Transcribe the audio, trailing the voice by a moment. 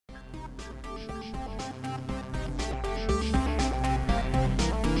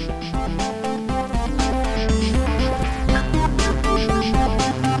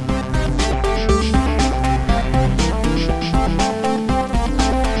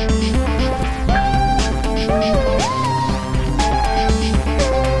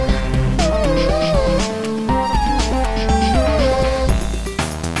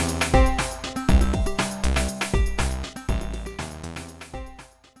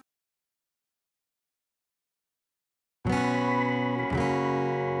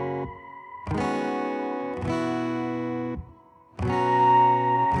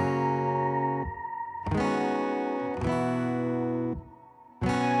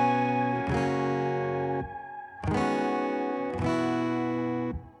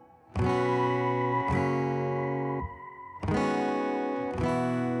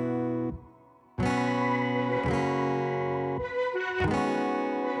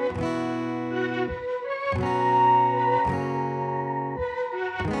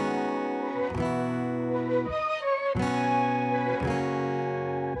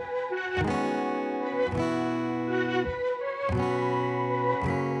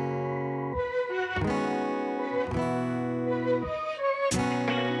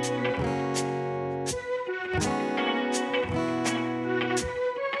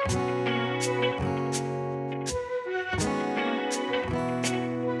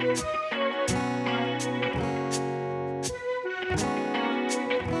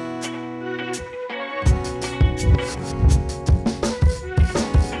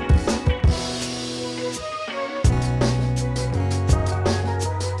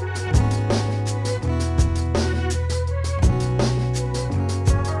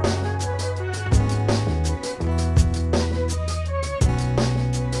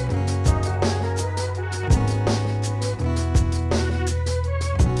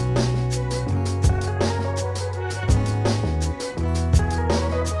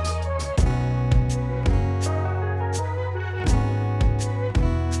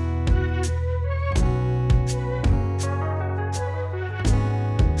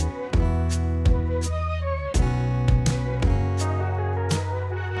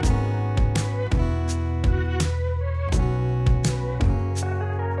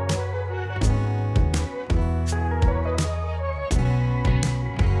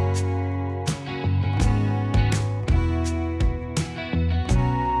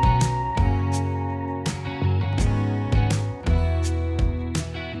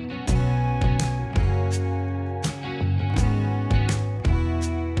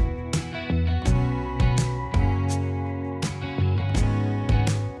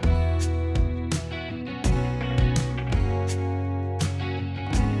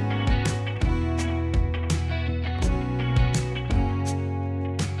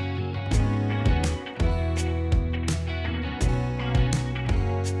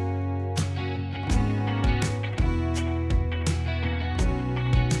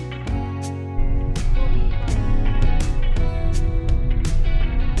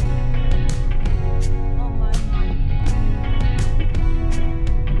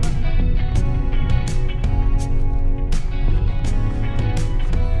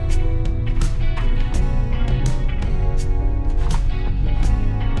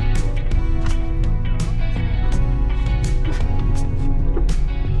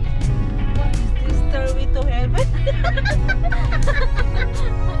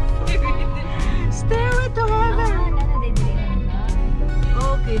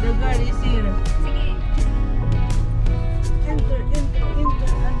security. The guard is here. Enter, and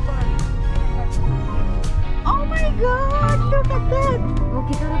park. Oh my God! Look at that!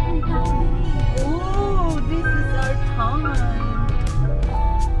 Okay, tara po ikaw din eh. Oh, this is our time.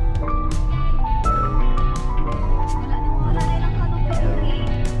 Wala na ilang kanong eh.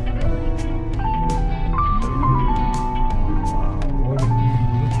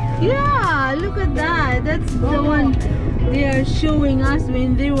 Yeah, look at that. That's the one they are showing us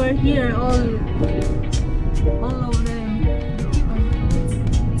when they were here. All of them.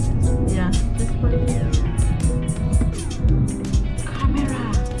 Yeah, just put camera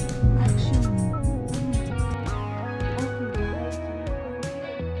action.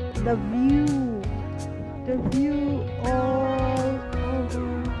 The view all over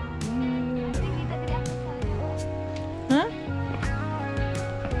you. Huh?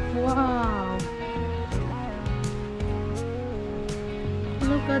 Wow.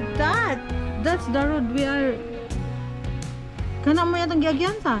 Look at that. That's the road we are. Kana mo yatang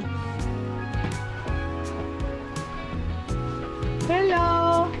giagyan sa?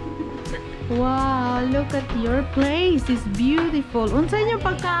 Hello. Wow, look at your place. It's beautiful. Unsa yung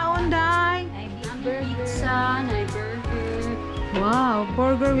pagkaon, Day? Pizza, burger. Wow,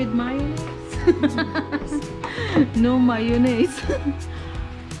 burger with mayonnaise. No mayonnaise.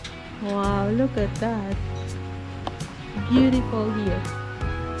 Wow, look at that. Beautiful here.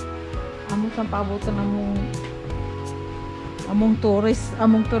 Amo sang pabuton among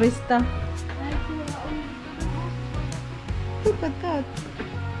turista. Look at that.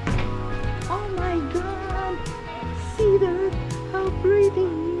 Oh my God. See that? How pretty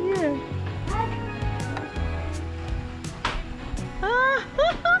here.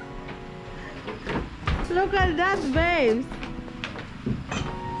 Look at that, babes.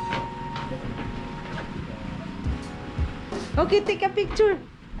 Okay, take a picture.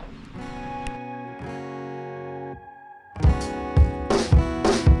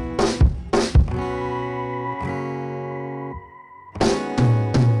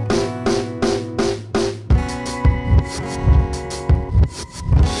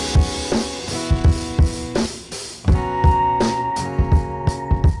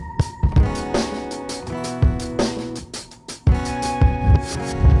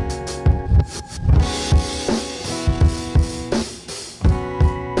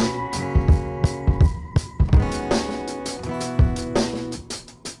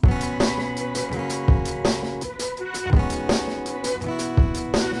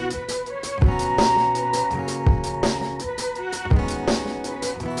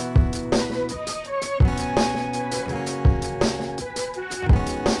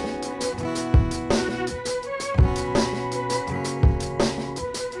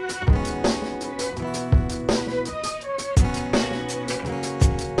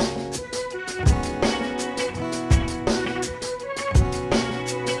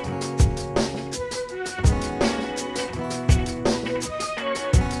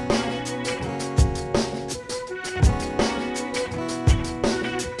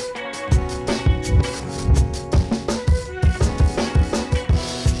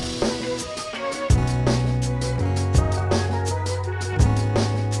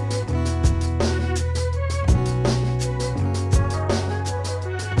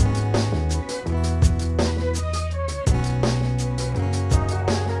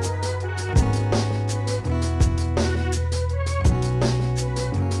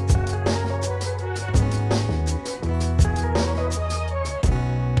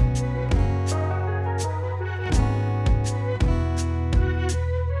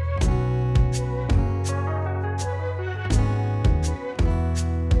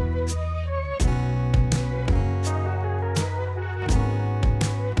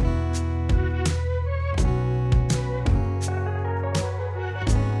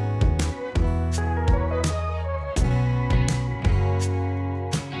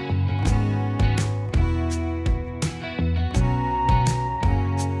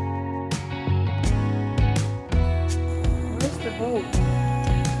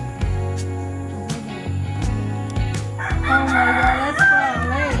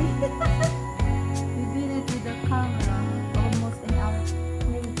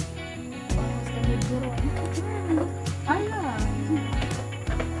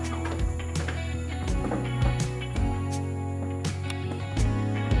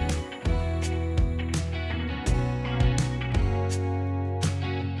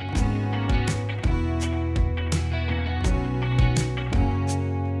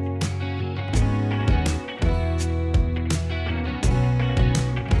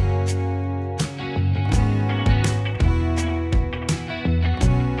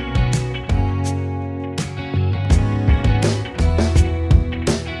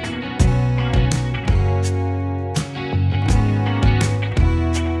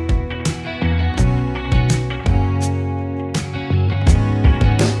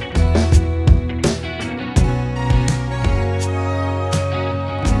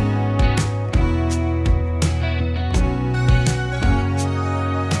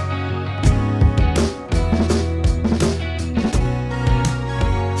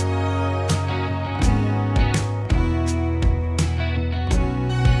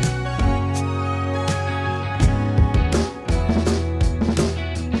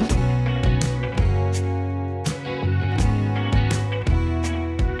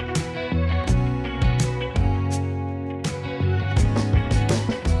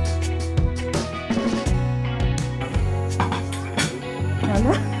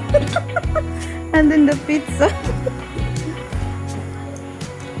 and then the pizza.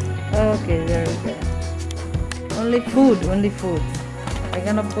 Okay, there we go. Only food, only food. I'm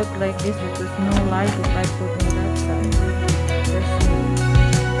gonna put like this because no light if I put on that side. Just see.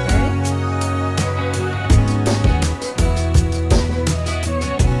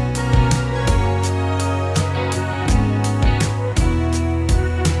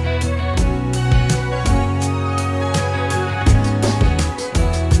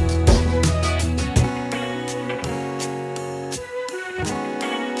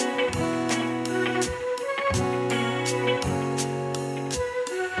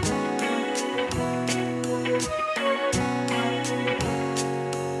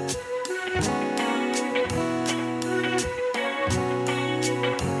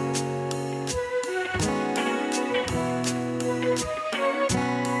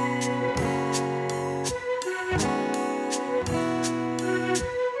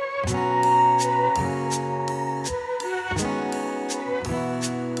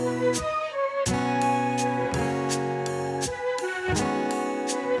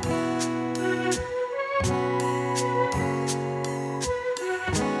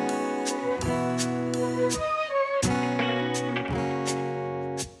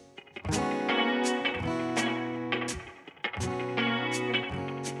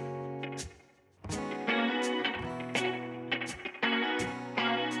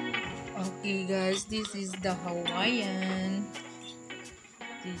 Okay guys, this is the Hawaiian.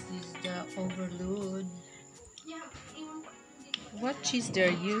 This is the overload. What cheese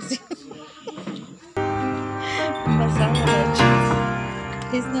they're using? Mozzarella cheese.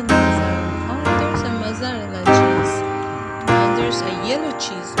 It's not mozzarella. Oh, there's a mozzarella cheese. And there's a yellow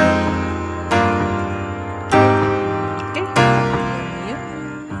cheese.